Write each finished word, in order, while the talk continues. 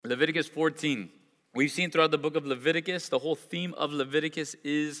Leviticus 14. We've seen throughout the book of Leviticus, the whole theme of Leviticus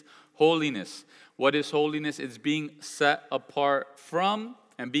is holiness. What is holiness? It's being set apart from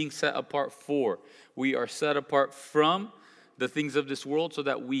and being set apart for. We are set apart from the things of this world so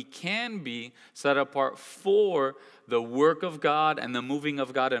that we can be set apart for the work of God and the moving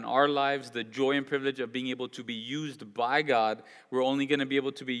of God in our lives, the joy and privilege of being able to be used by God. We're only going to be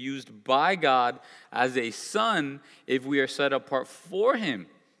able to be used by God as a son if we are set apart for Him.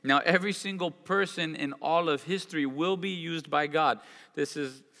 Now, every single person in all of history will be used by God. This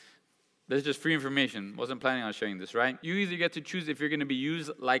is just free information. Wasn't planning on sharing this, right? You either get to choose if you're going to be used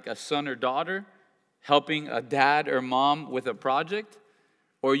like a son or daughter, helping a dad or mom with a project,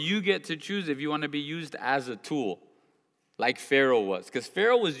 or you get to choose if you want to be used as a tool, like Pharaoh was. Because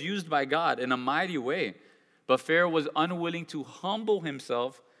Pharaoh was used by God in a mighty way, but Pharaoh was unwilling to humble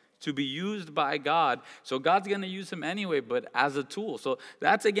himself to be used by God. So God's going to use him anyway, but as a tool. So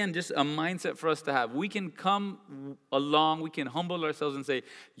that's, again, just a mindset for us to have. We can come along, we can humble ourselves and say,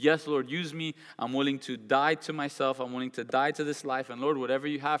 yes, Lord, use me. I'm willing to die to myself. I'm willing to die to this life. And Lord, whatever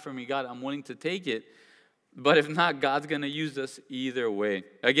you have for me, God, I'm willing to take it. But if not, God's going to use us either way.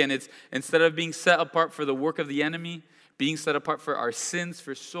 Again, it's instead of being set apart for the work of the enemy, being set apart for our sins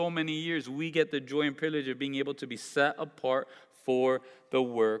for so many years, we get the joy and privilege of being able to be set apart for the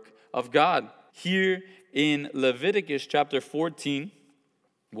work of God. Here in Leviticus chapter 14,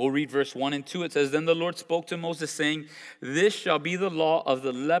 we'll read verse 1 and 2. It says, Then the Lord spoke to Moses, saying, This shall be the law of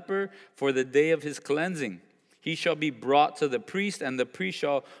the leper for the day of his cleansing. He shall be brought to the priest, and the priest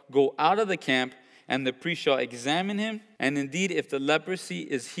shall go out of the camp, and the priest shall examine him. And indeed, if the leprosy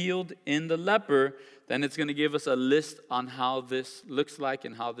is healed in the leper, then it's going to give us a list on how this looks like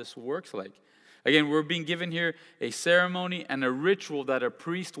and how this works like. Again, we're being given here a ceremony and a ritual that a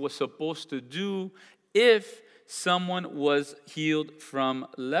priest was supposed to do if someone was healed from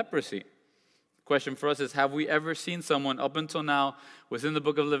leprosy. Question for us is, have we ever seen someone up until now within the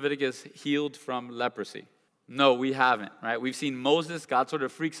book of Leviticus healed from leprosy? No, we haven't, right? We've seen Moses. God sort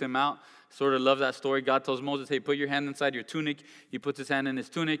of freaks him out. Sort of love that story. God tells Moses, hey, put your hand inside your tunic. He puts his hand in his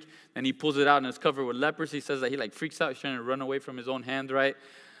tunic, and he pulls it out, and it's covered with leprosy. He says that he freaks out. He's trying to run away from his own hand, right?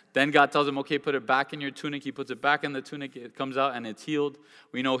 Then God tells him, okay, put it back in your tunic. He puts it back in the tunic. It comes out and it's healed.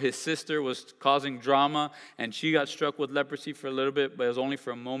 We know his sister was causing drama and she got struck with leprosy for a little bit, but it was only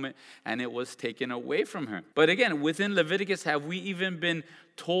for a moment and it was taken away from her. But again, within Leviticus, have we even been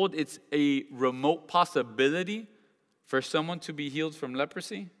told it's a remote possibility for someone to be healed from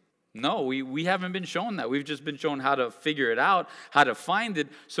leprosy? No, we haven't been shown that. We've just been shown how to figure it out, how to find it.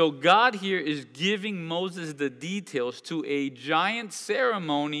 So God here is giving Moses the details to a giant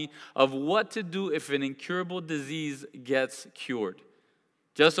ceremony of what to do if an incurable disease gets cured.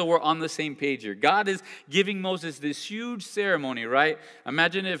 Just so we're on the same page here. God is giving Moses this huge ceremony, right?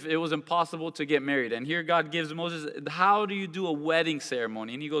 Imagine if it was impossible to get married. And here God gives Moses, how do you do a wedding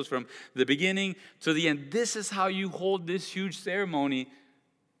ceremony? And he goes from the beginning to the end. This is how you hold this huge ceremony.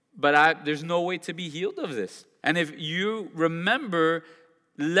 But there's no way to be healed of this. And if you remember,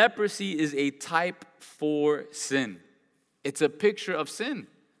 leprosy is a type for sin. It's a picture of sin.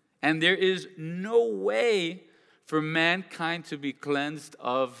 And there is no way for mankind to be cleansed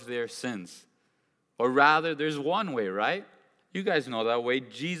of their sins. Or rather, there's one way, right? You guys know that way.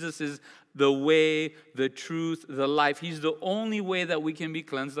 Jesus is the way, the truth, the life. He's the only way that we can be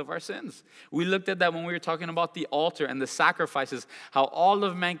cleansed of our sins. We looked at that when we were talking about the altar and the sacrifices, how all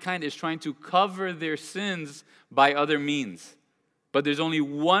of mankind is trying to cover their sins by other means. But there's only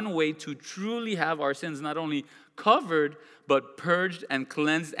one way to truly have our sins not only covered, but purged and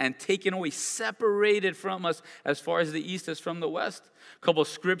cleansed and taken away, separated from us as far as the east is from the west. A couple of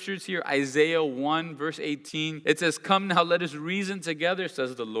scriptures here, Isaiah 1, verse 18. It says, Come now, let us reason together,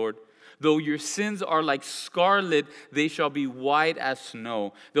 says the Lord. Though your sins are like scarlet, they shall be white as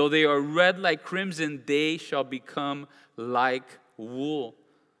snow. Though they are red like crimson, they shall become like wool.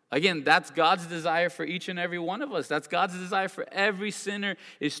 Again, that's God's desire for each and every one of us. That's God's desire for every sinner,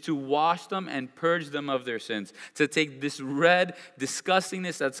 is to wash them and purge them of their sins. To take this red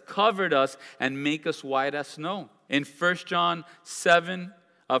disgustingness that's covered us and make us white as snow. In 1 John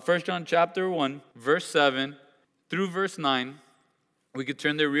chapter 1, verse 7 through verse 9, we could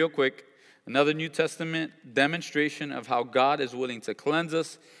turn there real quick. Another New Testament demonstration of how God is willing to cleanse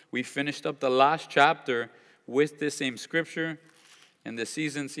us. We finished up the last chapter with this same scripture. And this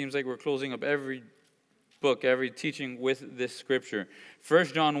season seems like we're closing up every book, every teaching with this scripture. 1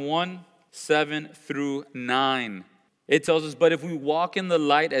 John 1, 7 through 9. It tells us, But if we walk in the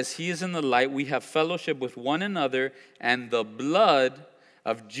light as he is in the light, we have fellowship with one another, and the blood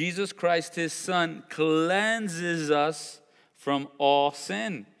of Jesus Christ his Son cleanses us from all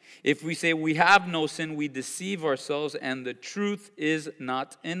sin. If we say we have no sin, we deceive ourselves, and the truth is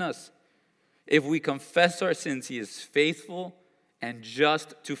not in us. If we confess our sins, he is faithful and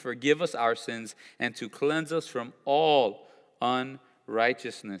just to forgive us our sins and to cleanse us from all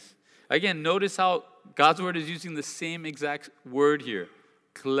unrighteousness. Again, notice how God's word is using the same exact word here,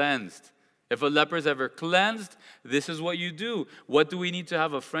 cleansed. If a leper is ever cleansed, this is what you do. What do we need to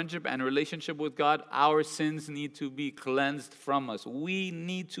have a friendship and relationship with God? Our sins need to be cleansed from us. We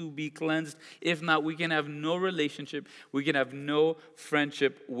need to be cleansed. If not, we can have no relationship. We can have no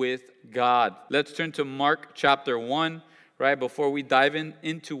friendship with God. Let's turn to Mark chapter 1, right? Before we dive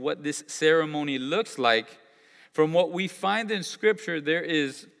into what this ceremony looks like. From what we find in Scripture, there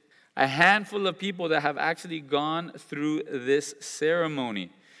is a handful of people that have actually gone through this ceremony.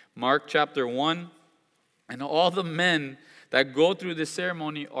 Mark chapter 1, and all the men that go through this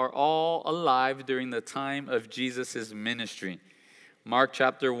ceremony are all alive during the time of Jesus' ministry. Mark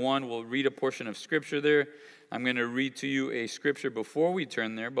chapter 1, we'll read a portion of Scripture there. I'm going to read to you a Scripture before we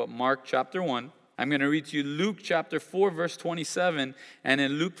turn there, but Mark chapter 1. I'm going to read to you Luke chapter 4, verse 27. And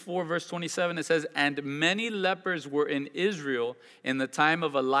in Luke 4, verse 27, it says, "And many lepers were in Israel in the time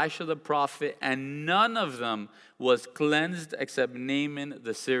of Elisha the prophet, and none of them was cleansed except Naaman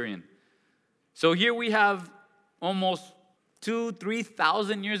the Syrian." So here we have almost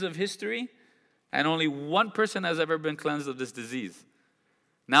 2,000-3,000 years of history, and only one person has ever been cleansed of this disease.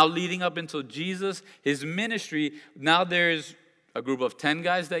 Now leading up until Jesus, his ministry, now there's a group of 10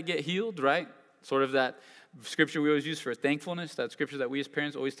 guys that get healed, right? Sort of that scripture we always use for thankfulness, that scripture that we as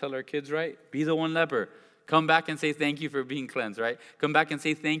parents always tell our kids, right? Be the one leper. Come back and say thank you for being cleansed, right? Come back and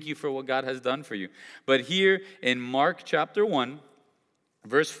say thank you for what God has done for you. But here in Mark chapter 1,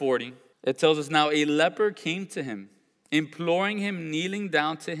 verse 40, it tells us, "Now a leper came to him, imploring him, kneeling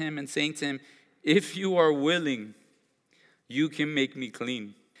down to him and saying to him, 'If you are willing, you can make me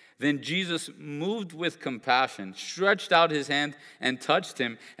clean.' Then Jesus, moved with compassion, stretched out his hand and touched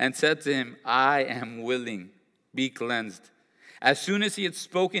him and said to him, 'I am willing, be cleansed.' As soon as he had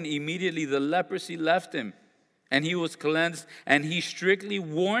spoken, immediately the leprosy left him, and he was cleansed. And he strictly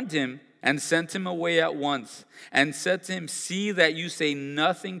warned him and sent him away at once, and said to him, 'See that you say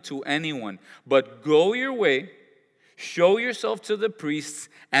nothing to anyone, but go your way, show yourself to the priests,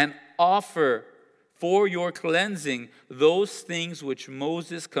 and offer for your cleansing those things which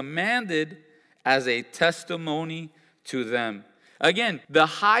Moses commanded as a testimony to them.'" Again, the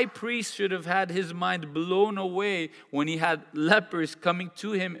high priest should have had his mind blown away when he had lepers coming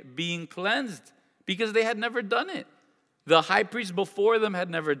to him being cleansed, because they had never done it. The high priest before them had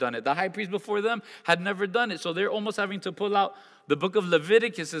never done it. The high priest before them had never done it. So they're almost having to pull out the book of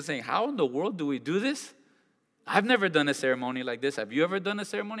Leviticus and saying, "How in the world do we do this? I've never done a ceremony like this. Have you ever done a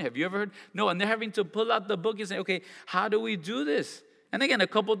ceremony? Have you ever heard?" No, and they're having to pull out the book and say, "Okay, how do we do this?" And again, a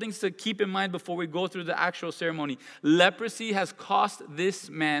couple things to keep in mind before we go through the actual ceremony. Leprosy has cost this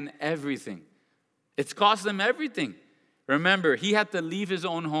man everything. It's cost him everything. Remember, he had to leave his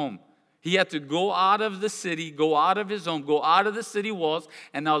own home. He had to go out of the city, go out of his home, go out of the city walls,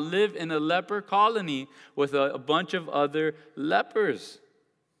 and now live in a leper colony with a bunch of other lepers.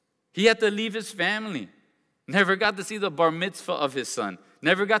 He had to leave his family. Never got to see the bar mitzvah of his son.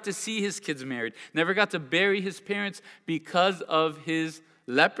 Never got to see his kids married. Never got to bury his parents because of his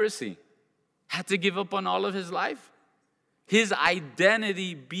leprosy. Had to give up on all of his life. His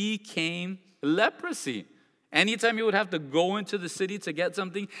identity became leprosy. Anytime he would have to go into the city to get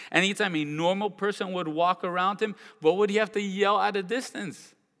something, anytime a normal person would walk around him, what would he have to yell at a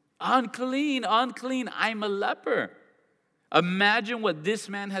distance? "Unclean, unclean, I'm a leper." Imagine what this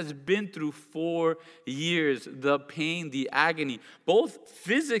man has been through for years, the pain, the agony, both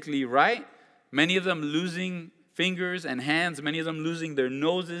physically, right? Many of them losing fingers and hands, many of them losing their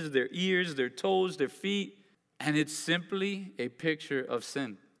noses, their ears, their toes, their feet. And it's simply a picture of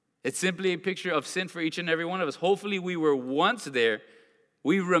sin. It's simply a picture of sin for each and every one of us. Hopefully we were once there.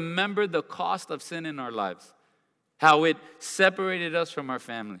 We remember the cost of sin in our lives, how it separated us from our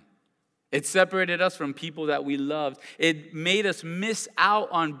family. It separated us from people that we loved. It made us miss out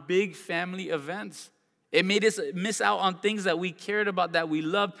on big family events. It made us miss out on things that we cared about, that we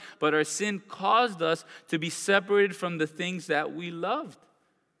loved, but our sin caused us to be separated from the things that we loved.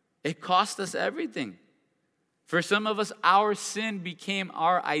 It cost us everything. For some of us, our sin became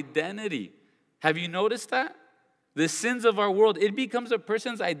our identity. Have you noticed that? The sins of our world, it becomes a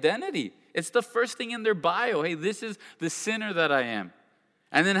person's identity. It's the first thing in their bio. Hey, this is the sinner that I am.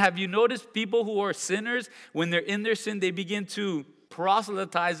 And then have you noticed people who are sinners, when they're in their sin, they begin to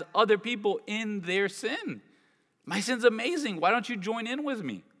proselytize other people in their sin. My sin's amazing. Why don't you join in with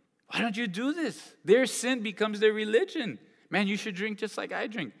me? Why don't you do this? Their sin becomes their religion. Man, you should drink just like I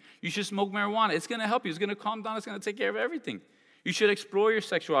drink. You should smoke marijuana. It's going to help you. It's going to calm down. It's going to take care of everything. You should explore your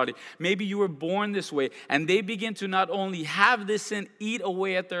sexuality. Maybe you were born this way, and they begin to not only have this sin eat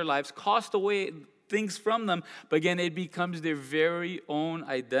away at their lives, cost away things from them, but again, it becomes their very own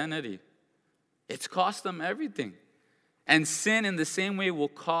identity. It's cost them everything. And sin in the same way will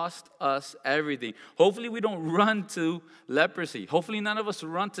cost us everything. Hopefully we don't run to leprosy. Hopefully none of us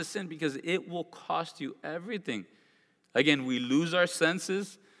run to sin because it will cost you everything. Again, we lose our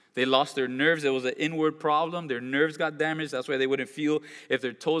senses. They lost their nerves. It was an inward problem. Their nerves got damaged. That's why they wouldn't feel if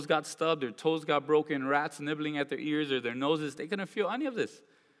their toes got stubbed, their toes got broken, rats nibbling at their ears or their noses. They couldn't feel any of this.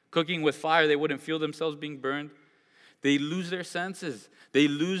 Cooking with fire, they wouldn't feel themselves being burned. They lose their senses. They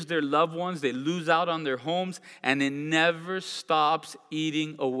lose their loved ones. They lose out on their homes. And it never stops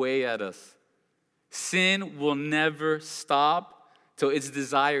eating away at us. Sin will never stop till its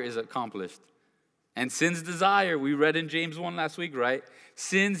desire is accomplished. And sin's desire, we read in James 1 last week, right?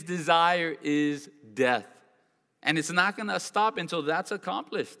 Sin's desire is death. And it's not going to stop until that's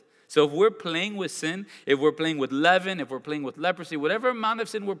accomplished. So if we're playing with sin, if we're playing with leaven, if we're playing with leprosy, whatever amount of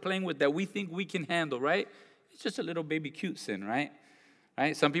sin we're playing with that we think we can handle, right? It's just a little baby cute sin, right?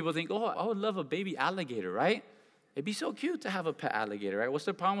 Right? Some people think, oh, I would love a baby alligator, right? It'd be so cute to have a pet alligator, right? What's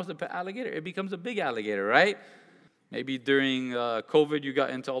the problem with the pet alligator? It becomes a big alligator, right? Maybe during COVID, you got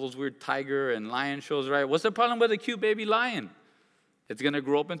into all those weird tiger and lion shows, right? What's the problem with a cute baby lion? It's going to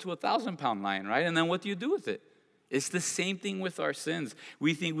grow up into a 1,000-pound lion, right? And then what do you do with it? It's the same thing with our sins.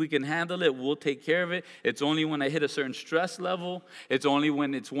 We think we can handle it. We'll take care of it. It's only when I hit a certain stress level. It's only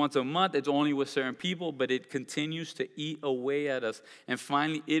when it's once a month. It's only with certain people. But it continues to eat away at us. And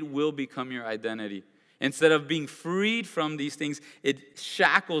finally, it will become your identity. Instead of being freed from these things, it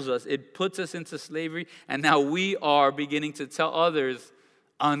shackles us. It puts us into slavery. And now we are beginning to tell others,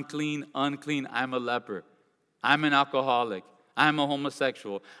 unclean, unclean, I'm a leper. I'm an alcoholic. I'm a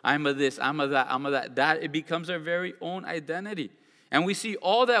homosexual. I'm a this, I'm a that, I'm a that. That, it becomes our very own identity. And we see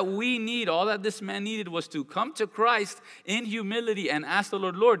all that we need, all that this man needed was to come to Christ in humility and ask the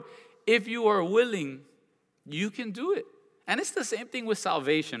Lord, Lord, if you are willing, you can do it. And it's the same thing with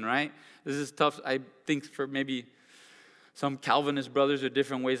salvation, right? This is tough, I think, for maybe some Calvinist brothers or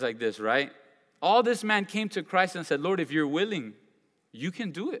different ways like this, right? All this man came to Christ and said, Lord, if you're willing, you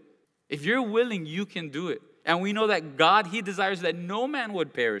can do it. If you're willing, you can do it. And we know that God, He desires that no man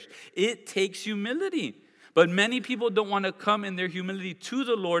would perish. It takes humility. But many people don't want to come in their humility to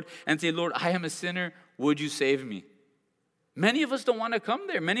the Lord and say, Lord, I am a sinner. Would you save me? Many of us don't want to come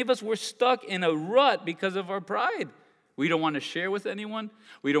there. Many of us were stuck in a rut because of our pride. We don't want to share with anyone.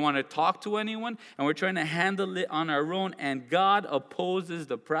 We don't want to talk to anyone. And we're trying to handle it on our own. And God opposes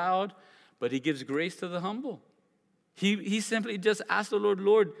the proud, but He gives grace to the humble. He simply just asked the Lord,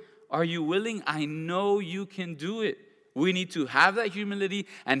 Lord, are you willing? I know you can do it. We need to have that humility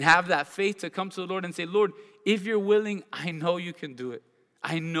and have that faith to come to the Lord and say, Lord, if you're willing, I know you can do it.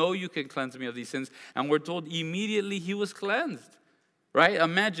 I know you can cleanse me of these sins. And we're told immediately he was cleansed, right?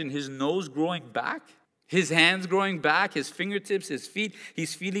 Imagine his nose growing back, his hands growing back, his fingertips, his feet.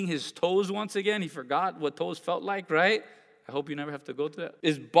 He's feeling his toes once again. He forgot what toes felt like, right? I hope you never have to go through that.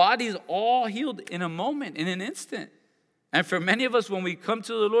 His body's all healed in a moment, in an instant. And for many of us, when we come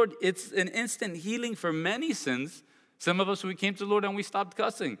to the Lord, it's an instant healing for many sins. Some of us, we came to the Lord and we stopped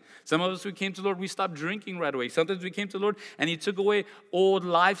cussing. Some of us, we came to the Lord, we stopped drinking right away. Sometimes we came to the Lord and He took away old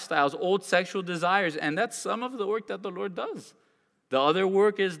lifestyles, old sexual desires. And that's some of the work that the Lord does. The other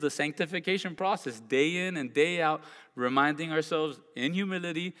work is the sanctification process, day in and day out, reminding ourselves in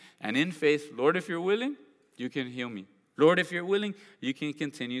humility and in faith, Lord, if you're willing, you can heal me. Lord, if you're willing, you can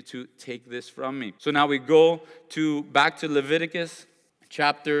continue to take this from me. So now we go back to Leviticus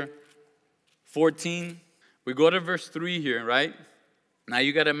chapter 14. We go to verse 3 here, right? Now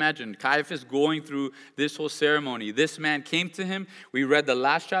you got to imagine, Caiaphas going through this whole ceremony. This man came to him. We read the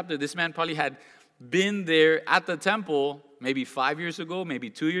last chapter. This man probably had been there at the temple maybe 5 years ago, maybe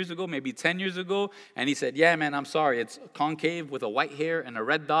 2 years ago, maybe 10 years ago. And he said, yeah, man, I'm sorry. It's concave with a white hair and a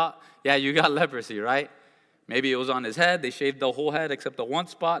red dot. Yeah, you got leprosy, right? Maybe it was on his head. They shaved the whole head except the one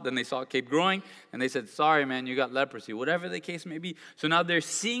spot. Then they saw it keep growing. And they said, sorry, man, you got leprosy. Whatever the case may be. So now they're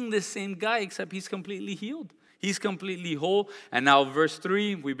seeing the same guy except he's completely healed. He's completely whole. And now verse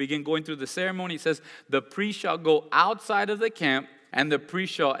 3, we begin going through the ceremony. It says, the priest shall go outside of the camp, and the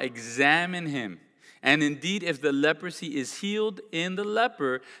priest shall examine him. And indeed, if the leprosy is healed in the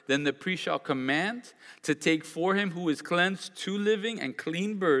leper, then the priest shall command to take for him who is cleansed 2 living and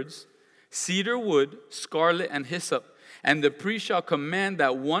clean birds, cedar wood, scarlet, and hyssop. And the priest shall command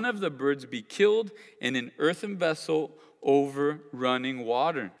that one of the birds be killed in an earthen vessel over running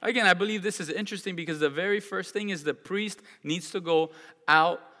water. Again, I believe this is interesting because the very first thing is the priest needs to go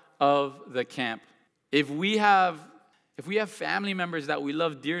out of the camp. If we have family members that we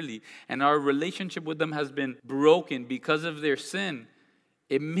love dearly and our relationship with them has been broken because of their sin,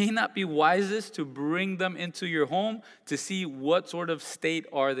 it may not be wisest to bring them into your home to see what sort of state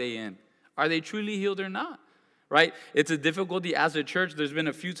are they in. Are they truly healed or not? Right? It's a difficulty as a church. There's been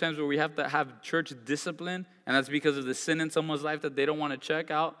a few times where we have to have church discipline, and that's because of the sin in someone's life that they don't want to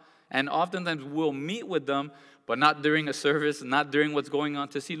check out. And oftentimes we'll meet with them, but not during a service, not during what's going on,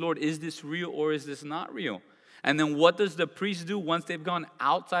 to see, Lord, is this real or is this not real? And then what does the priest do once they've gone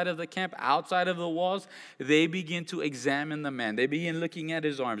outside of the camp, outside of the walls? They begin to examine the man. They begin looking at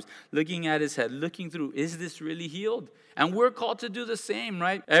his arms, looking at his head, looking through, is this really healed? And we're called to do the same,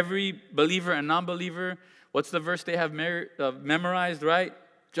 right? Every believer and non-believer, what's the verse they have memorized, right?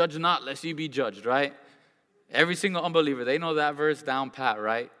 Judge not, lest you be judged, right? Every single unbeliever, they know that verse down pat,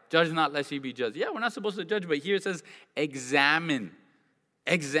 right? Judge not, lest you be judged. Yeah, we're not supposed to judge, but here it says examine.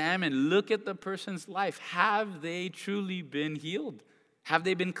 Examine. Look at the person's life. Have they truly been healed? Have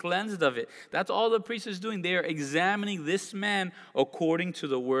they been cleansed of it? That's all the priest is doing. They are examining this man according to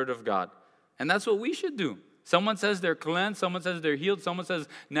the word of God. And that's what we should do. Someone says they're cleansed. Someone says they're healed. Someone says,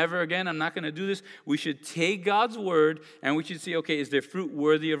 never again, I'm not going to do this. We should take God's word and we should see, okay, is their fruit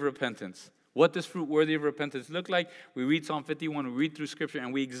worthy of repentance? What does fruit worthy of repentance look like? We read Psalm 51, we read through Scripture,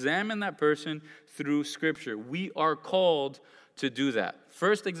 and we examine that person through Scripture. We are called to do that.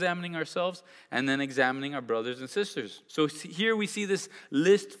 First examining ourselves, and then examining our brothers and sisters. So here we see this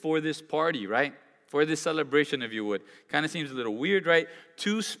list for this party, right? For this celebration, if you would. Kind of seems a little weird, right?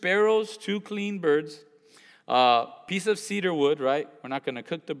 2 sparrows, 2 clean birds, piece of cedar wood, right? We're not going to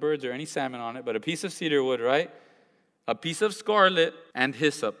cook the birds or any salmon on it, but a piece of cedar wood, right? A piece of scarlet and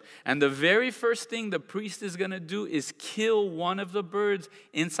hyssop. And the very first thing the priest is going to do is kill one of the birds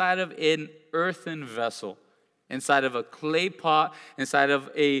inside of an earthen vessel, inside of a clay pot, inside of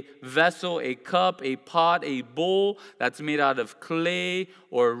a vessel, a cup, a pot, a bowl that's made out of clay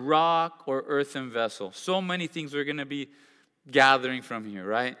or rock or earthen vessel. So many things we're going to be gathering from here,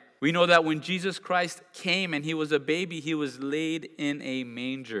 right? We know that when Jesus Christ came and he was a baby, he was laid in a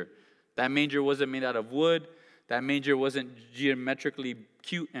manger. That manger wasn't made out of wood. That manger wasn't geometrically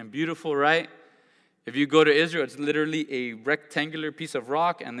cute and beautiful, right? If you go to Israel, it's literally a rectangular piece of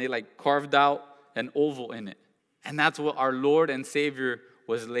rock, and they carved out an oval in it. And that's what our Lord and Savior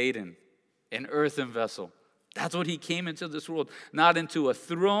was laid in, an earthen vessel. That's what he came into this world, not into a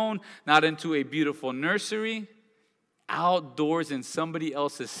throne, not into a beautiful nursery, outdoors in somebody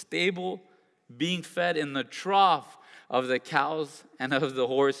else's stable, being fed in the trough of the cows and of the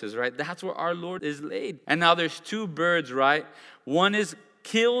horses, right? That's where our Lord is laid. And now there's 2 birds, right? One is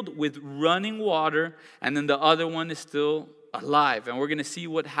killed with running water, and then the other one is still alive. And we're going to see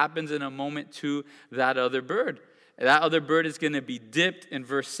what happens in a moment to that other bird. That other bird is going to be dipped in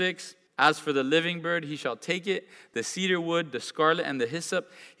verse 6. As for the living bird, he shall take it, the cedar wood, the scarlet, and the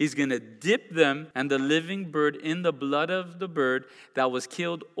hyssop. He's going to dip them and the living bird in the blood of the bird that was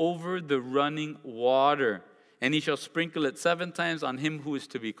killed over the running water. And he shall sprinkle it 7 times on him who is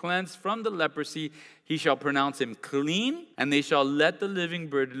to be cleansed from the leprosy. He shall pronounce him clean, and they shall let the living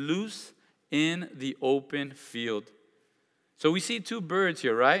bird loose in the open field. So we see 2 birds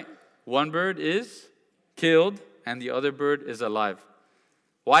here, right? One bird is killed, and the other bird is alive.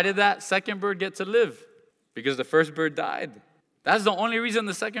 Why did that second bird get to live? Because the first bird died. That's the only reason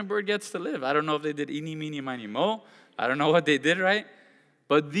the second bird gets to live. I don't know if they did eeny, meeny, miny, mo. I don't know what they did, right?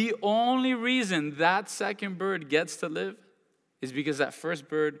 But the only reason that second bird gets to live is because that first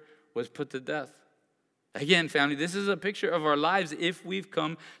bird was put to death. Again, family, this is a picture of our lives if we've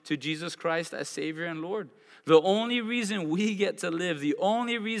come to Jesus Christ as Savior and Lord. The only reason we get to live, the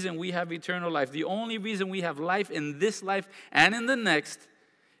only reason we have eternal life, the only reason we have life in this life and in the next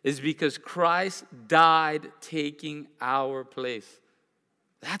is because Christ died taking our place.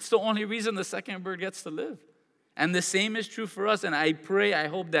 That's the only reason the second bird gets to live. And the same is true for us. And I pray, I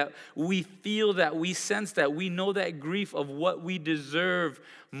hope that we feel that, we sense that, we know that grief of what we deserve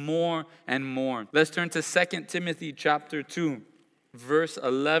more and more. Let's turn to 2 Timothy chapter 2, verse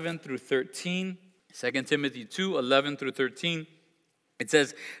 11 through 13. 2 Timothy 2, 11 through 13. It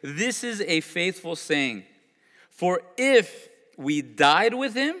says, "This is a faithful saying, for if we died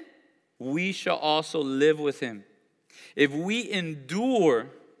with him, we shall also live with him. If we endure,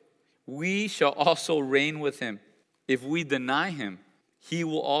 we shall also reign with him. If we deny him, he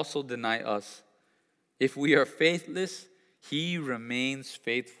will also deny us. If we are faithless, he remains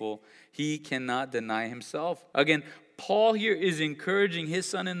faithful. He cannot deny himself." Again, Paul here is encouraging his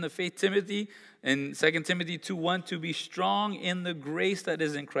son in the faith, Timothy, in 2 Timothy 2:1, to be strong in the grace that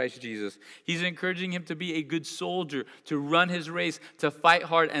is in Christ Jesus. He's encouraging him to be a good soldier, to run his race, to fight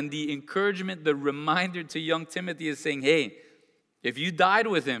hard. And the encouragement, the reminder to young Timothy is saying, hey, if you died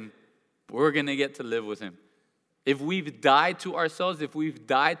with him, we're going to get to live with him. If we've died to ourselves, if we've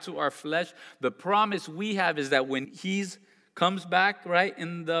died to our flesh, the promise we have is that when he's comes back, right,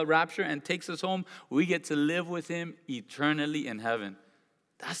 in the rapture and takes us home, we get to live with him eternally in heaven.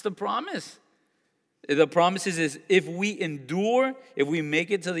 That's the promise. The promise is if we endure, if we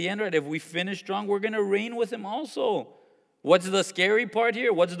make it to the end, right, if we finish strong, we're going to reign with him also. What's the scary part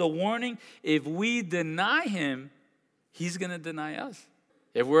here? What's the warning? If we deny him, he's going to deny us.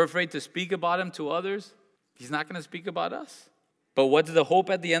 If we're afraid to speak about him to others, he's not going to speak about us. But what's the hope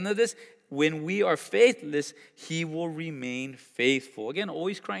at the end of this? When we are faithless, he will remain faithful. Again,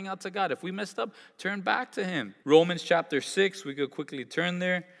 always crying out to God. If we messed up, turn back to him. Romans chapter 6, we could quickly turn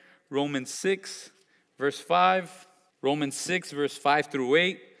there. Romans 6, verse 5. Romans 6, verse 5 through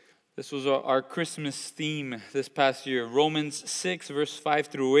 8. This was our Christmas theme this past year. Romans 6, verse 5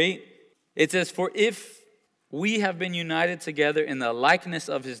 through 8. It says, for if we have been united together in the likeness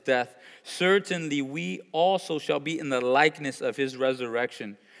of his death, certainly we also shall be in the likeness of his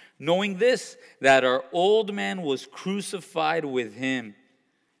resurrection. Knowing this, that our old man was crucified with him,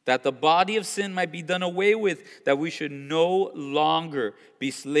 that the body of sin might be done away with, that we should no longer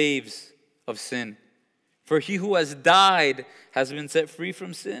be slaves of sin. For he who has died has been set free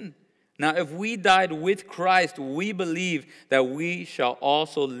from sin. Now, if we died with Christ, we believe that we shall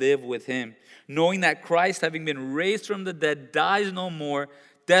also live with him. Knowing that Christ, having been raised from the dead, dies no more,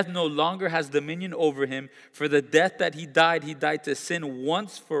 death no longer has dominion over him. For the death that he died to sin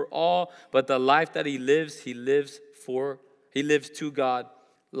once for all. But the life that he lives to God.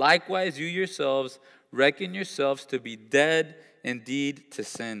 Likewise, you yourselves reckon yourselves to be dead indeed to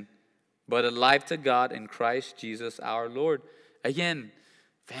sin, but alive to God in Christ Jesus our Lord. Again,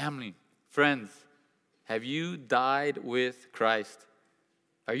 family, friends, have you died with Christ?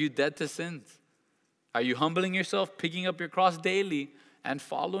 Are you dead to sins? Are you humbling yourself, picking up your cross daily, and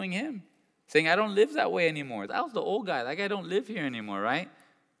following him? Saying, I don't live that way anymore. That was the old guy. That guy don't live here anymore, right?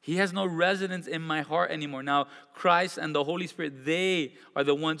 He has no residence in my heart anymore. Now, Christ and the Holy Spirit, they are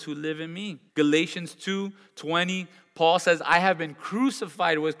the ones who live in me. Galatians 2:20, Paul says, I have been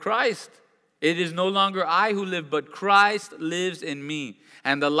crucified with Christ. It is no longer I who live, but Christ lives in me.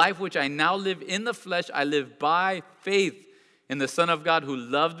 And the life which I now live in the flesh, I live by faith in the Son of God who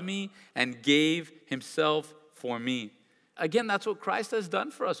loved me and gave himself for me. Again, that's what Christ has done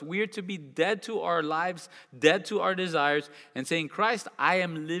for us. We are to be dead to our lives, dead to our desires, and saying, Christ, I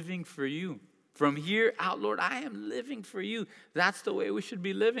am living for you. From here out, Lord, I am living for you. That's the way we should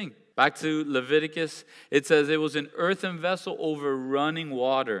be living. Back to Leviticus, it says it was an earthen vessel over running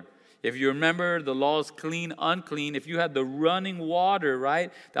water. If you remember, the law is clean, unclean. If you had the running water,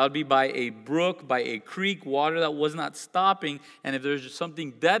 right, that would be by a brook, by a creek, water that was not stopping. And if there's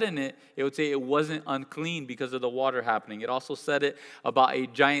something dead in it, it would say it wasn't unclean because of the water happening. It also said it about a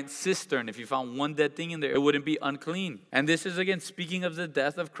giant cistern. If you found one dead thing in there, it wouldn't be unclean. And this is, again, speaking of the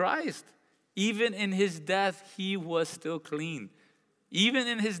death of Christ. Even in his death, he was still clean. Even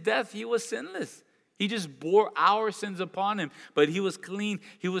in his death, he was sinless. He just bore our sins upon him, but he was clean.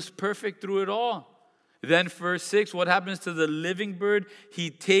 He was perfect through it all. Then verse 6, what happens to the living bird? He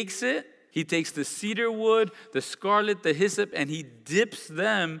takes it. He takes the cedar wood, the scarlet, the hyssop, and he dips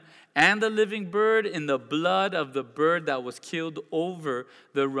them and the living bird in the blood of the bird that was killed over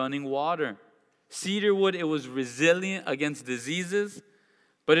the running water. Cedar wood, it was resilient against diseases,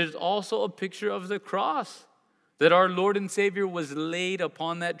 but it is also a picture of the cross. That our Lord and Savior was laid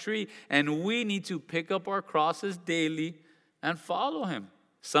upon that tree. And we need to pick up our crosses daily and follow him.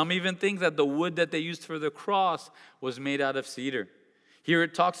 Some even think that the wood that they used for the cross was made out of cedar. Here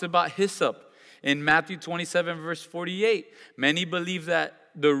it talks about hyssop. In Matthew 27, verse 48, many believe that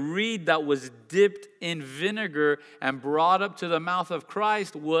the reed that was dipped in vinegar and brought up to the mouth of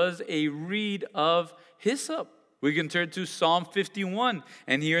Christ was a reed of hyssop. We can turn to Psalm 51.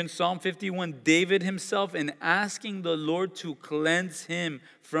 And here in Psalm 51, David himself, in asking the Lord to cleanse him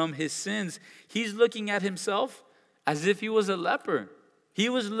from his sins, he's looking at himself as if he was a leper. He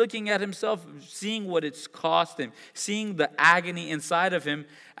was looking at himself, seeing what it's cost him, seeing the agony inside of him,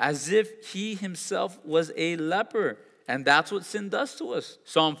 as if he himself was a leper. And that's what sin does to us.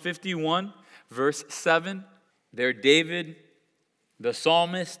 Psalm 51, verse 7, there David, the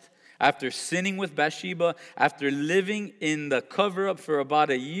psalmist, after sinning with Bathsheba, after living in the cover-up for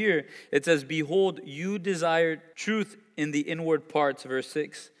about a year, it says, behold, you desired truth in the inward parts, verse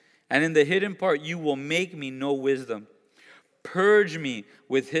 6. And in the hidden part, you will make me know wisdom. Purge me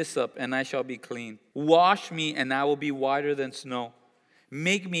with hyssop, and I shall be clean. Wash me, and I will be whiter than snow.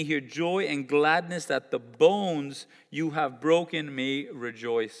 Make me hear joy and gladness, that the bones you have broken may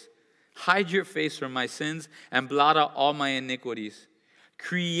rejoice. Hide your face from my sins and blot out all my iniquities.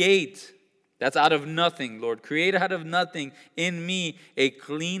 Create, that's out of nothing, Lord. Create out of nothing in me a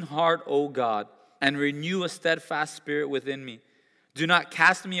clean heart, O God, and renew a steadfast spirit within me. Do not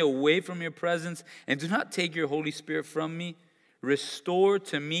cast me away from your presence, and do not take your Holy Spirit from me. Restore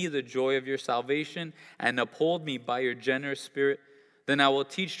to me the joy of your salvation, and uphold me by your generous spirit. Then I will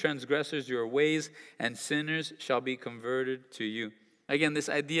teach transgressors your ways, and sinners shall be converted to you. Again, this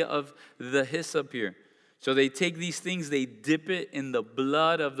idea of the hyssop here. So they take these things, they dip it in the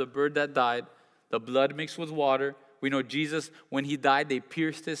blood of the bird that died, the blood mixed with water. We know Jesus, when he died, they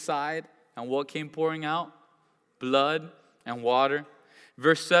pierced his side, and what came pouring out? Blood and water.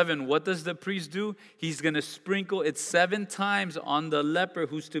 Verse 7, what does the priest do? He's going to sprinkle it 7 times on the leper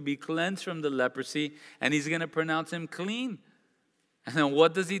who's to be cleansed from the leprosy, and he's going to pronounce him clean. And then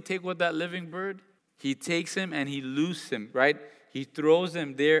what does he take with that living bird? He takes him and he looses him, right? He throws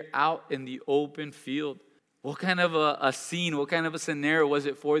him there out in the open field. What kind of a scene, what kind of a scenario was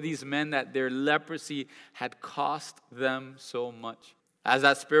it for these men that their leprosy had cost them so much? As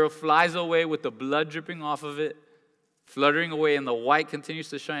that sparrow flies away with the blood dripping off of it, fluttering away, and the white continues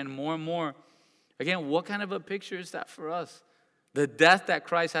to shine more and more. Again, what kind of a picture is that for us? The death that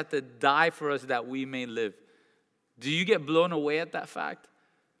Christ had to die for us that we may live. Do you get blown away at that fact?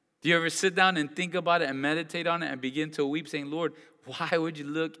 Do you ever sit down and think about it and meditate on it and begin to weep, saying, Lord, why would you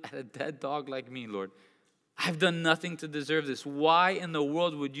look at a dead dog like me, Lord? I've done nothing to deserve this. Why in the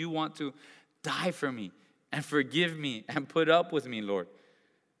world would you want to die for me and forgive me and put up with me, Lord?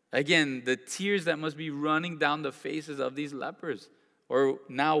 Again, the tears that must be running down the faces of these lepers, or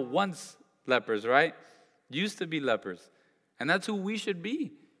now once lepers, right? Used to be lepers. And that's who we should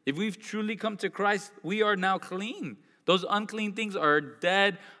be. If we've truly come to Christ, we are now clean. Those unclean things are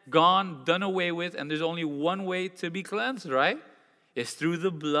dead, gone, done away with, and there's only one way to be cleansed, right? It's through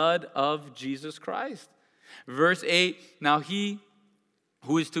the blood of Jesus Christ. Verse 8, now he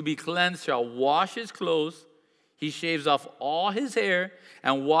who is to be cleansed shall wash his clothes. He shaves off all his hair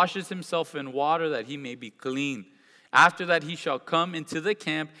and washes himself in water that he may be clean. After that he shall come into the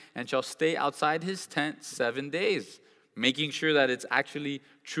camp and shall stay outside his tent 7 days. Making sure that it's actually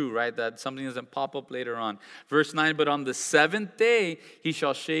true, right? That something doesn't pop up later on. Verse 9, but on the 7th day he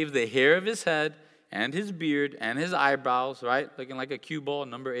shall shave the hair of his head and his beard and his eyebrows, right? Looking like a cue ball,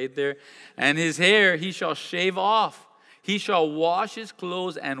 number 8 there. And his hair he shall shave off. He shall wash his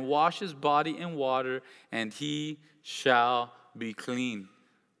clothes and wash his body in water, and he shall be clean.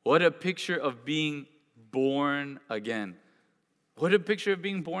 What a picture of being born again. What a picture of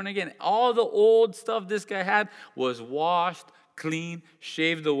being born again. All the old stuff this guy had was washed, clean,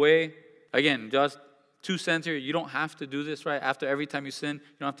 shaved away. Again, just 2 cents here. You don't have to do this, right? After every time you sin,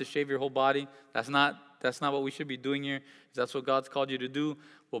 you don't have to shave your whole body. That's not what we should be doing here. If that's what God's called you to do,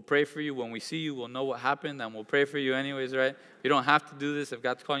 we'll pray for you. When we see you, we'll know what happened, and we'll pray for you anyways, right? You don't have to do this. If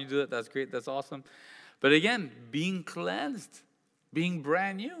God's calling you to do it, that's great. That's awesome. But again, being cleansed, being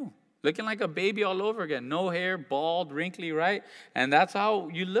brand new. Looking like a baby all over again. No hair, bald, wrinkly, right? And that's how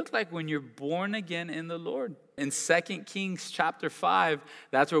you look like when you're born again in the Lord. In 2 Kings chapter 5,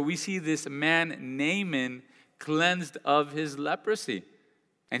 that's where we see this man Naaman cleansed of his leprosy.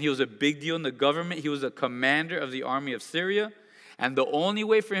 And he was a big deal in the government. He was a commander of the army of Syria. And the only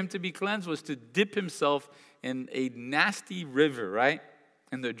way for him to be cleansed was to dip himself in a nasty river, right?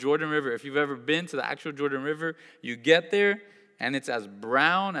 In the Jordan River. If you've ever been to the actual Jordan River, you get there, and it's as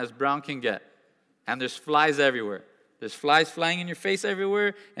brown can get. And there's flies everywhere. There's flies flying in your face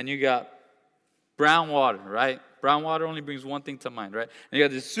everywhere, and you got brown water, right? Brown water only brings one thing to mind, right? And you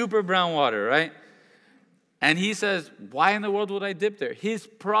got this super brown water, right? And he says, why in the world would I dip there? His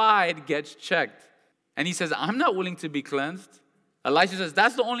pride gets checked. And he says, I'm not willing to be cleansed. Elisha says,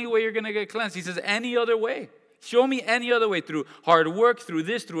 that's the only way you're going to get cleansed. He says, any other way. Show me any other way, through hard work, through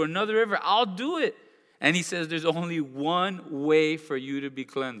this, through another river. I'll do it. And he says, there's only one way for you to be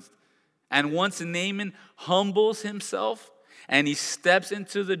cleansed. And once Naaman humbles himself and he steps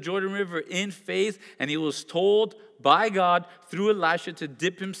into the Jordan River in faith, and he was told by God through Elisha to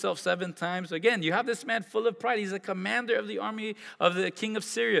dip himself 7 times. Again, you have this man full of pride. He's a commander of the army of the king of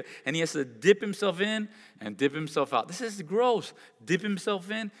Syria. And he has to dip himself in and dip himself out. This is gross. Dip himself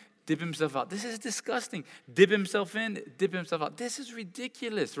in, dip himself out. This is disgusting. Dip himself in, dip himself out. This is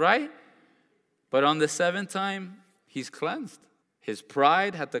ridiculous, right? But on the 7th time, he's cleansed. His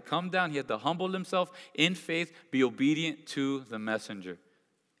pride had to come down. He had to humble himself in faith, be obedient to the messenger.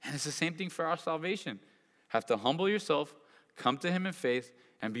 And it's the same thing for our salvation. Have to humble yourself, Come to him in faith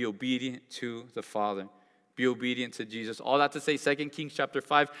and be obedient to the Father. Be obedient to Jesus. All that to say, 2 Kings chapter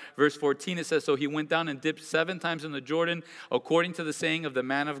 5, verse 14, it says, so he went down and dipped 7 times in the Jordan, according to the saying of the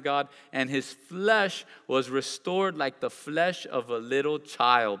man of God, and his flesh was restored like the flesh of a little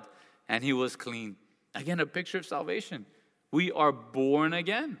child, and he was clean. Again, a picture of salvation. We are born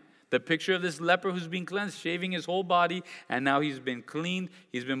again. The picture of this leper who's been cleansed, shaving his whole body, and now he's been cleaned,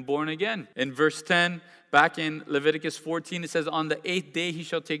 he's been born again. In verse 10, back in Leviticus 14, it says, on the 8th day he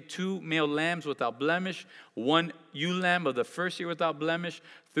shall take 2 male lambs without blemish, 1 ewe lamb of the first year without blemish,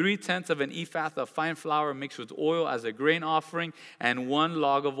 3/10 of an ephah of fine flour mixed with oil as a grain offering, and 1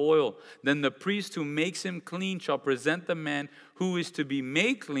 log of oil. Then the priest who makes him clean shall present the man who is to be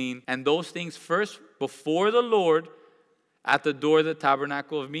made clean, and those things first before the Lord, at the door of the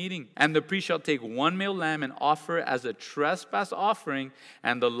tabernacle of meeting. And the priest shall take 1 male lamb and offer it as a trespass offering,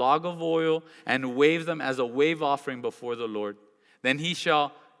 and the log of oil, and wave them as a wave offering before the Lord. Then he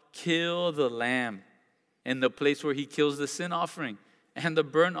shall kill the lamb in the place where he kills the sin offering and the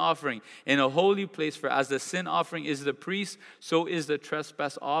burnt offering, in a holy place, for as the sin offering is the priest, so is the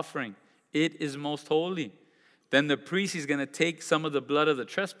trespass offering. It is most holy. Then the priest is going to take some of the blood of the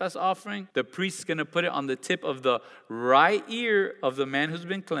trespass offering. The priest is going to put it on the tip of the right ear of the man who's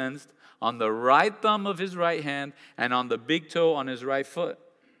been cleansed, on the right thumb of his right hand, and on the big toe on his right foot.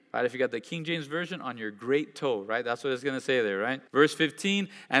 Right? If you got the King James Version, on your great toe, right? That's what it's going to say there, right? Verse 15,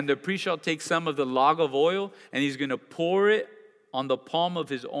 and the priest shall take some of the log of oil, and he's going to pour it on the palm of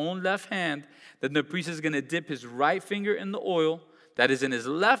his own left hand. Then the priest is going to dip his right finger in the oil that is in his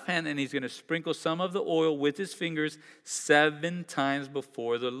left hand, and he's going to sprinkle some of the oil with his fingers 7 times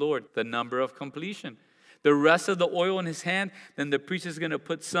before the Lord, the number of completion. The rest of the oil in his hand, then the priest is going to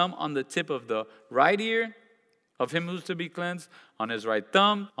put some on the tip of the right ear of him who's to be cleansed, on his right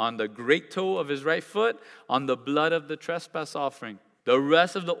thumb, on the great toe of his right foot, on the blood of the trespass offering. The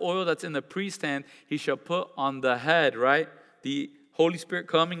rest of the oil that's in the priest's hand, he shall put on the head, right? The Holy Spirit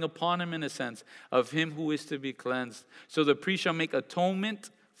coming upon him, in a sense, of him who is to be cleansed. So the priest shall make atonement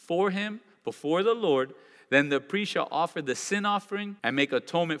for him before the Lord. Then the priest shall offer the sin offering and make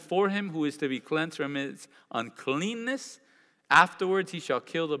atonement for him who is to be cleansed from his uncleanness. Afterwards he shall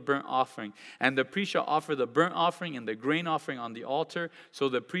kill the burnt offering. And the priest shall offer the burnt offering and the grain offering on the altar. So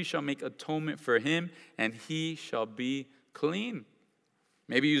the priest shall make atonement for him, and he shall be clean.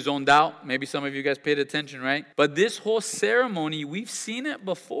 Maybe you zoned out. Maybe some of you guys paid attention, right? But this whole ceremony, we've seen it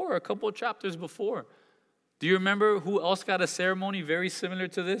before, a couple of chapters before. Do you remember who else got a ceremony very similar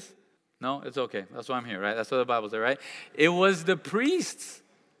to this? No? It's okay. That's why I'm here, right? That's what the Bible says, right? It was the priests.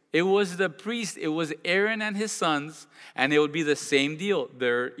 It was the priest. It was Aaron and his sons, and it would be the same deal.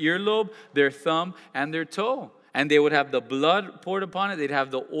 Their earlobe, their thumb, and their toe. And they would have the blood poured upon it. They'd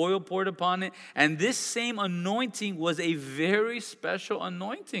have the oil poured upon it. And this same anointing was a very special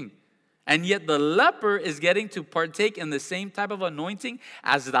anointing. And yet the leper is getting to partake in the same type of anointing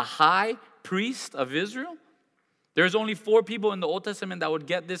as the high priest of Israel. There's only 4 people in the Old Testament that would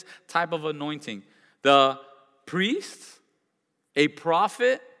get this type of anointing. The priest, a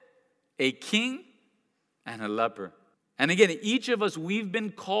prophet, a king, and a leper. And again, each of us, we've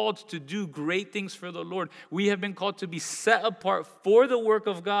been called to do great things for the Lord. We have been called to be set apart for the work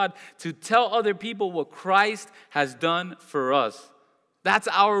of God, to tell other people what Christ has done for us. That's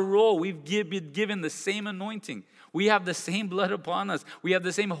our role. We've been given the same anointing. We have the same blood upon us. We have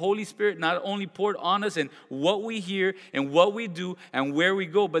the same Holy Spirit not only poured on us in what we hear and what we do and where we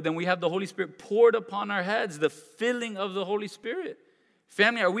go, but then we have the Holy Spirit poured upon our heads, the filling of the Holy Spirit.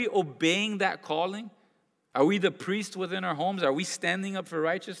 Family, are we obeying that calling? Are we the priest within our homes? Are we standing up for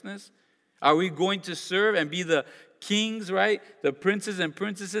righteousness? Are we going to serve and be the kings, right? The princes and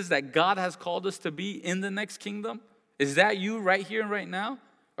princesses that God has called us to be in the next kingdom? Is that you right here and right now?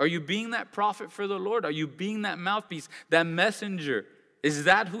 Are you being that prophet for the Lord? Are you being that mouthpiece, that messenger? Is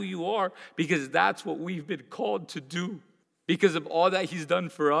that who you are? Because that's what we've been called to do because of all that he's done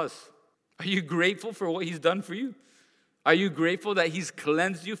for us. Are you grateful for what he's done for you? Are you grateful that he's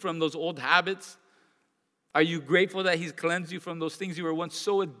cleansed you from those old habits? Are you grateful that he's cleansed you from those things you were once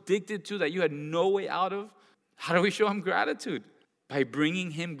so addicted to that you had no way out of? How do we show him gratitude? By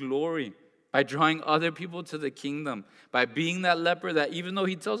bringing him glory, by drawing other people to the kingdom, by being that leper that even though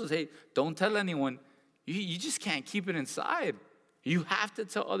he tells us, hey, don't tell anyone, you just can't keep it inside. You have to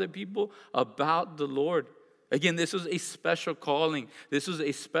tell other people about the Lord. Again, this was a special calling. This was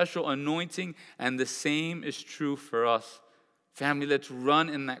a special anointing, and the same is true for us. Family, let's run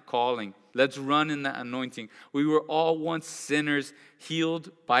in that calling. Let's run in that anointing. We were all once sinners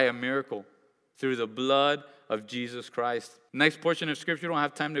healed by a miracle through the blood of Jesus Christ. Next portion of scripture, we don't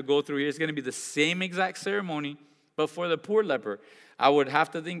have time to go through here. It's going to be the same exact ceremony But for the poor leper, I would have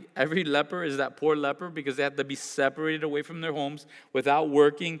to think every leper is that poor leper because they have to be separated away from their homes without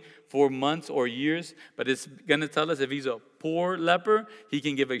working for months or years. But it's going to tell us if he's a poor leper, he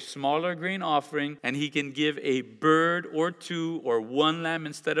can give a smaller grain offering, and he can give a bird or two or one lamb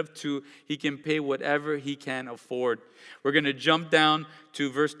instead of two. He can pay whatever he can afford. We're going to jump down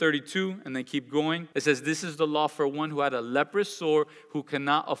to verse 32 and then keep going. It says, this is the law for one who had a leprous sore who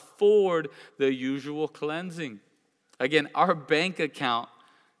cannot afford the usual cleansing. Again, our bank account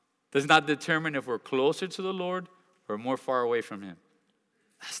does not determine if we're closer to the Lord or more far away from him.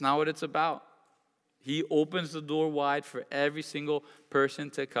 That's not what it's about. He opens the door wide for every single person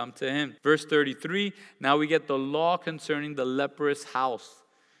to come to him. Verse 33, now we get the law concerning the leprous house.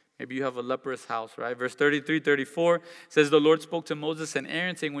 Maybe you have a leprous house, right? Verse 33, 34 says, the Lord spoke to Moses and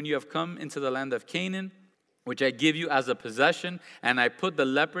Aaron, saying, when you have come into the land of Canaan, which I give you as a possession, and I put the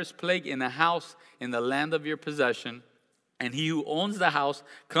leprous plague in a house in the land of your possession, and he who owns the house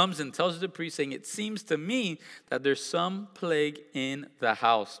comes and tells the priest, saying, it seems to me that there's some plague in the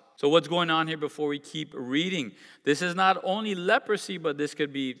house. So what's going on here before we keep reading? This is not only leprosy, but this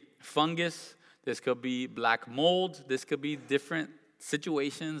could be fungus. This could be black mold. This could be different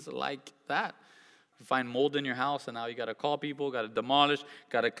situations like that. You find mold in your house, and now you got to call people, got to demolish,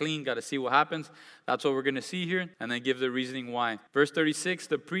 got to clean, got to see what happens. That's what we're going to see here, and then give the reasoning why. Verse 36,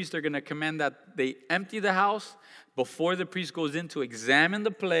 the priests are going to command that they empty the house before the priest goes in to examine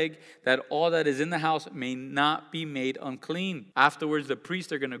the plague, that all that is in the house may not be made unclean. Afterwards, the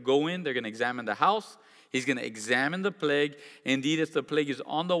priests are going to go in, they're going to examine the house. He's going to examine the plague. Indeed, if the plague is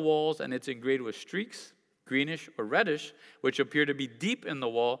on the walls and it's engraved with streaks, greenish or reddish, which appear to be deep in the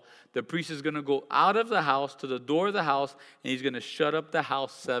wall, the priest is going to go out of the house to the door of the house, and he's going to shut up the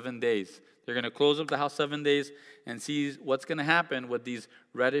house 7 days. They're going to close up the house 7 days and see what's going to happen with these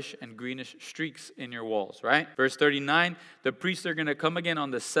reddish and greenish streaks in your walls, right? Verse 39, the priests are going to come again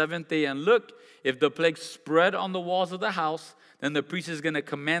on the 7th day and look. If the plague spread on the walls of the house, then the priest is going to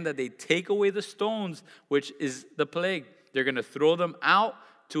command that they take away the stones, which is the plague. They're going to throw them out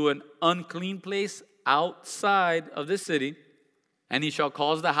to an unclean place outside of the city, and he shall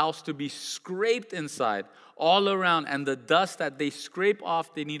cause the house to be scraped inside, all around, and the dust that they scrape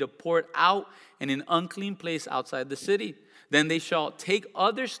off, they need to pour it out in an unclean place outside the city. Then they shall take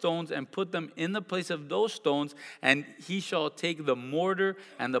other stones and put them in the place of those stones, and he shall take the mortar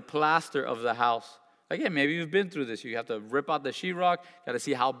and the plaster of the house. Again, maybe you've been through this. You have to rip out the sheetrock, got to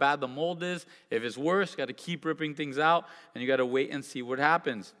see how bad the mold is. If it's worse, got to keep ripping things out, and you got to wait and see what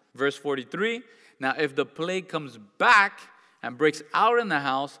happens. Verse 43, now if the plague comes back and breaks out in the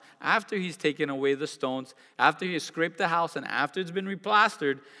house after he's taken away the stones, after he has scraped the house, and after it's been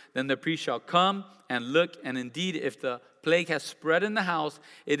replastered, then the priest shall come and look, and indeed, if the plague has spread in the house,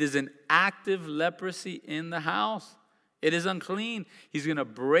 it is an active leprosy in the house. It is unclean. He's going to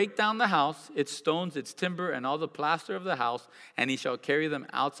break down the house, its stones, its timber, and all the plaster of the house, and he shall carry them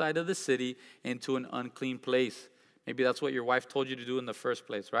outside of the city into an unclean place. Maybe that's what your wife told you to do in the first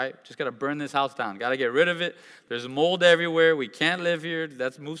place, right? Just got to burn this house down. Got to get rid of it. There's mold everywhere. We can't live here.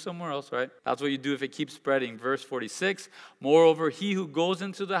 Let's move somewhere else, right? That's what you do if it keeps spreading. Verse 46, moreover, he who goes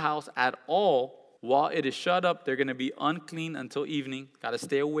into the house at all, while it is shut up, they're going to be unclean until evening. Got to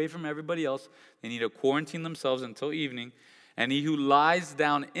stay away from everybody else. They need to quarantine themselves until evening. And he who lies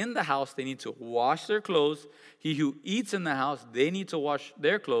down in the house, they need to wash their clothes. He who eats in the house, they need to wash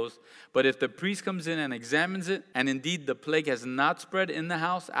their clothes. But if the priest comes in and examines it, and indeed the plague has not spread in the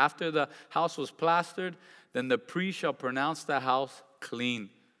house after the house was plastered, then the priest shall pronounce the house clean,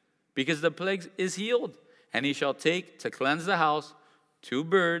 because the plague is healed. And he shall take to cleanse the house 2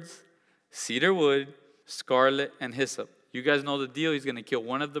 birds, cedar wood, scarlet, and hyssop. You guys know the deal. He's going to kill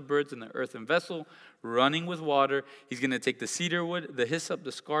one of the birds in the earthen vessel, running with water. He's going to take the cedar wood, the hyssop,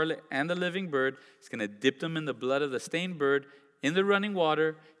 the scarlet, and the living bird. He's going to dip them in the blood of the stained bird in the running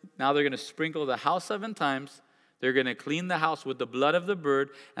water. Now they're going to sprinkle the house 7 times. They're going to clean the house with the blood of the bird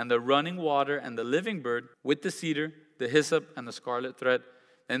and the running water and the living bird with the cedar, the hyssop, and the scarlet thread.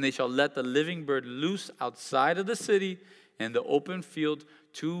 Then they shall let the living bird loose outside of the city in the open field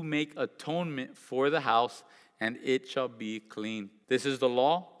to make atonement for the house, and it shall be clean. This is the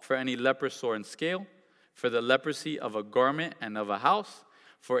law for any leper sore and scale, for the leprosy of a garment and of a house,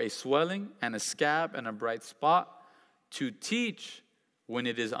 for a swelling and a scab and a bright spot, to teach when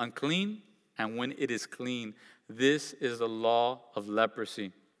it is unclean and when it is clean. This is the law of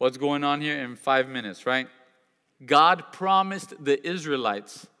leprosy. What's going on here in 5 minutes, right? God promised the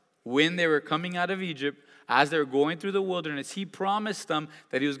Israelites when they were coming out of Egypt, as they were going through the wilderness, he promised them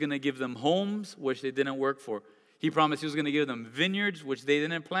that he was going to give them homes which they didn't work for. He promised he was going to give them vineyards, which they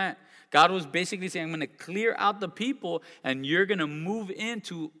didn't plant. God was basically saying, I'm going to clear out the people, and you're going to move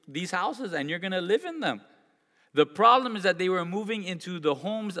into these houses, and you're going to live in them. The problem is that they were moving into the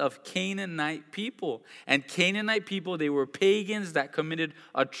homes of Canaanite people. And Canaanite people, they were pagans that committed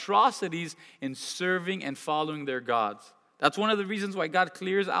atrocities in serving and following their gods. That's one of the reasons why God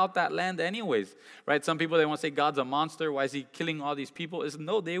clears out that land anyways, right? Some people, they want to say God's a monster. Why is he killing all these people?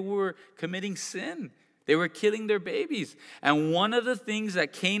 No, they were committing sin. They were killing their babies. And one of the things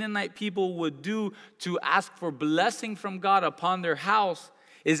that Canaanite people would do to ask for blessing from God upon their house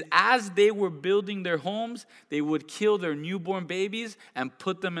is as they were building their homes, they would kill their newborn babies and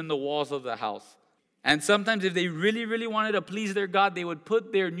put them in the walls of the house. And sometimes if they really, really wanted to please their God, they would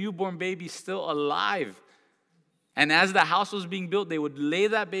put their newborn baby still alive. And as the house was being built, they would lay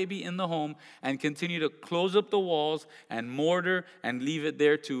that baby in the home and continue to close up the walls and mortar and leave it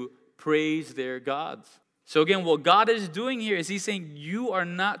there to praise their gods. So again, what God is doing here is he's saying you are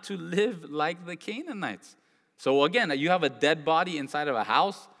not to live like the Canaanites. So again, you have a dead body inside of a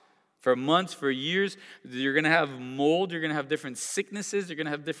house for months, for years. You're going to have mold. You're going to have different sicknesses. You're going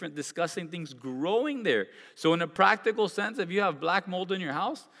to have different disgusting things growing there. So in a practical sense, if you have black mold in your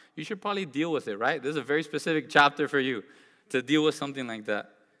house, you should probably deal with it, right? This is a very specific chapter for you to deal with something like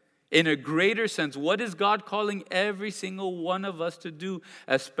that. In a greater sense, what is God calling every single one of us to do,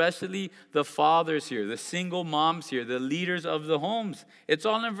 especially the fathers here, the single moms here, the leaders of the homes? It's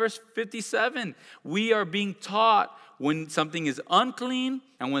all in verse 57. We are being taught when something is unclean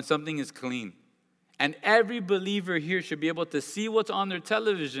and when something is clean. And every believer here should be able to see what's on their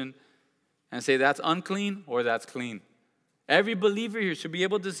television and say that's unclean or that's clean. Every believer here should be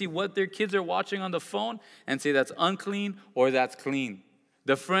able to see what their kids are watching on the phone and say that's unclean or that's clean.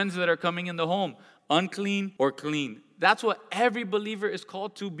 The friends that are coming in the home, unclean or clean. That's what every believer is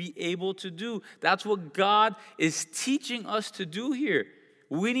called to be able to do. That's what God is teaching us to do here.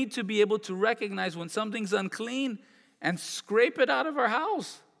 We need to be able to recognize when something's unclean and scrape it out of our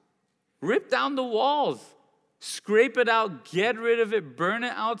house. Rip down the walls. Scrape it out, get rid of it, burn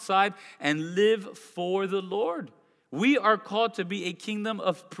it outside, and live for the Lord. We are called to be a kingdom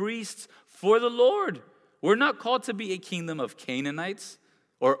of priests for the Lord. We're not called to be a kingdom of Canaanites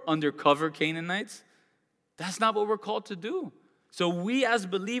or undercover Canaanites. That's not what we're called to do. So we as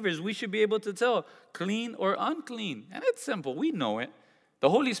believers, we should be able to tell clean or unclean. And it's simple. We know it.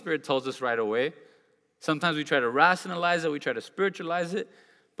 The Holy Spirit tells us right away. Sometimes we try to rationalize it. We try to spiritualize it.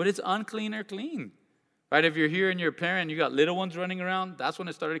 But it's unclean or clean. Right? If you're here and you're a parent, you got little ones running around, that's when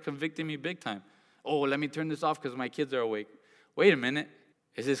it started convicting me big time. Oh, let me turn this off because my kids are awake. Wait a minute.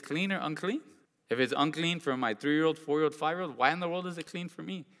 Is this clean or unclean? If it's unclean for my 3-year-old, 4-year-old, 5-year-old, why in the world is it clean for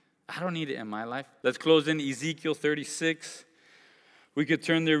me? I don't need it in my life. Let's close in Ezekiel 36. We could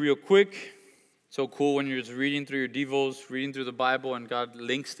turn there real quick. So cool when you're just reading through your devos, reading through the Bible, and God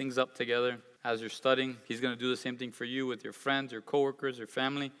links things up together as you're studying. He's going to do the same thing for you with your friends, your coworkers, your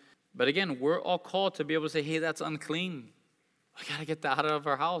family. But again, we're all called to be able to say, hey, that's unclean. We got to get that out of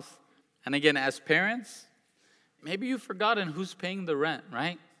our house. And again, as parents, maybe you've forgotten who's paying the rent,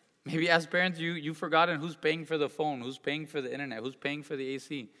 right? Maybe as parents, you've forgotten who's paying for the phone, who's paying for the internet, who's paying for the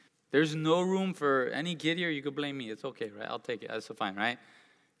AC. There's no room for any kid here. You could blame me. It's okay, right? I'll take it. That's fine, right?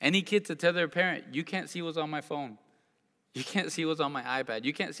 Any kid to tell their parent, you can't see what's on my phone. You can't see what's on my iPad.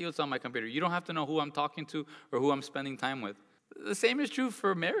 You can't see what's on my computer. You don't have to know who I'm talking to or who I'm spending time with. The same is true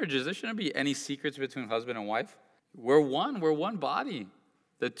for marriages. There shouldn't be any secrets between husband and wife. We're one body.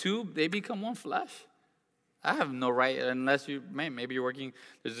 The two, they become one flesh. I have no right, unless maybe you're working,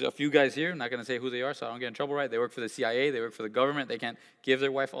 there's a few guys here, I'm not going to say who they are so I don't get in trouble, right? They work for the CIA, they work for the government, they can't give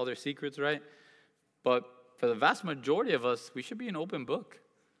their wife all their secrets, right? But for the vast majority of us, we should be an open book.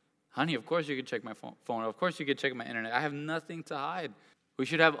 Honey, of course you can check my phone. Of course you can check my internet. I have nothing to hide. We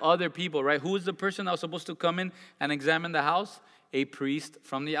should have other people, right? Who is the person that was supposed to come in and examine the house? A priest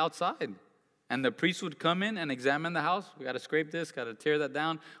from the outside. And the priest would come in and examine the house. We got to scrape this, got to tear that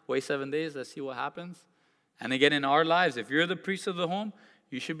down, wait 7 days, let's see what happens. And again, in our lives, if you're the priest of the home,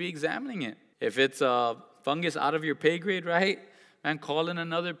 you should be examining it. If it's a fungus out of your pay grade, right? Man, call in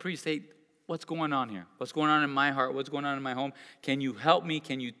another priest. Hey, what's going on here? What's going on in my heart? What's going on in my home? Can you help me?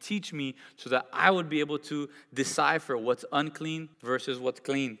 Can you teach me so that I would be able to decipher what's unclean versus what's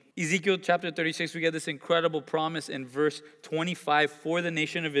clean? Ezekiel chapter 36, we get this incredible promise in verse 25 for the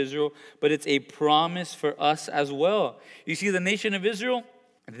nation of Israel, but it's a promise for us as well. You see, the nation of Israel,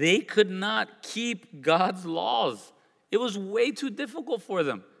 they could not keep God's laws. It was way too difficult for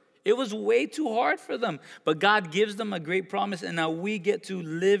them. It was way too hard for them. But God gives them a great promise, and now we get to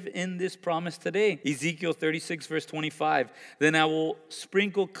live in this promise today. Ezekiel 36, verse 25. Then I will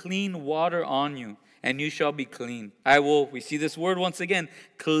sprinkle clean water on you, and you shall be clean. I will, we see this word once again,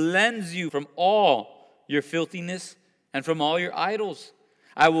 cleanse you from all your filthiness and from all your idols.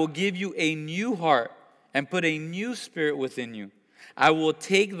 I will give you a new heart and put a new spirit within you. I will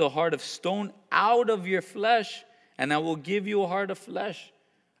take the heart of stone out of your flesh, and I will give you a heart of flesh.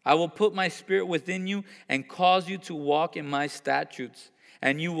 I will put my spirit within you and cause you to walk in my statutes,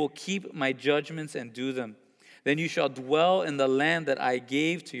 and you will keep my judgments and do them. Then you shall dwell in the land that I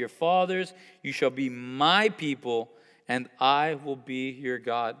gave to your fathers. You shall be my people, and I will be your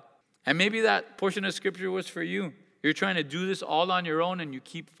God. And maybe that portion of scripture was for you. You're trying to do this all on your own, and you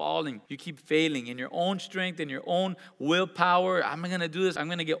keep falling. You keep failing in your own strength, in your own willpower. I'm going to do this. I'm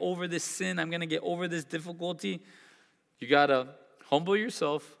going to get over this sin. I'm going to get over this difficulty. You got to humble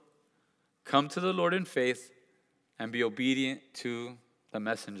yourself, come to the Lord in faith, and be obedient to the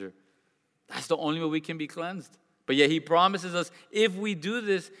messenger. That's the only way we can be cleansed. But yet he promises us, if we do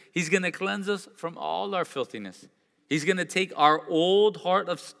this, he's going to cleanse us from all our filthiness. He's going to take our old heart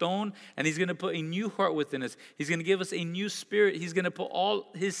of stone and he's going to put a new heart within us. He's going to give us a new spirit. He's going to put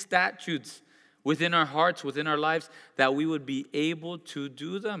all his statutes within our hearts, within our lives, that we would be able to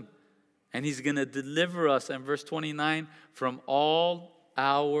do them. And he's going to deliver us, in verse 29, from all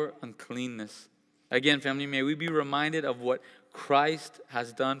our uncleanness. Again, family, may we be reminded of what Christ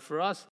has done for us.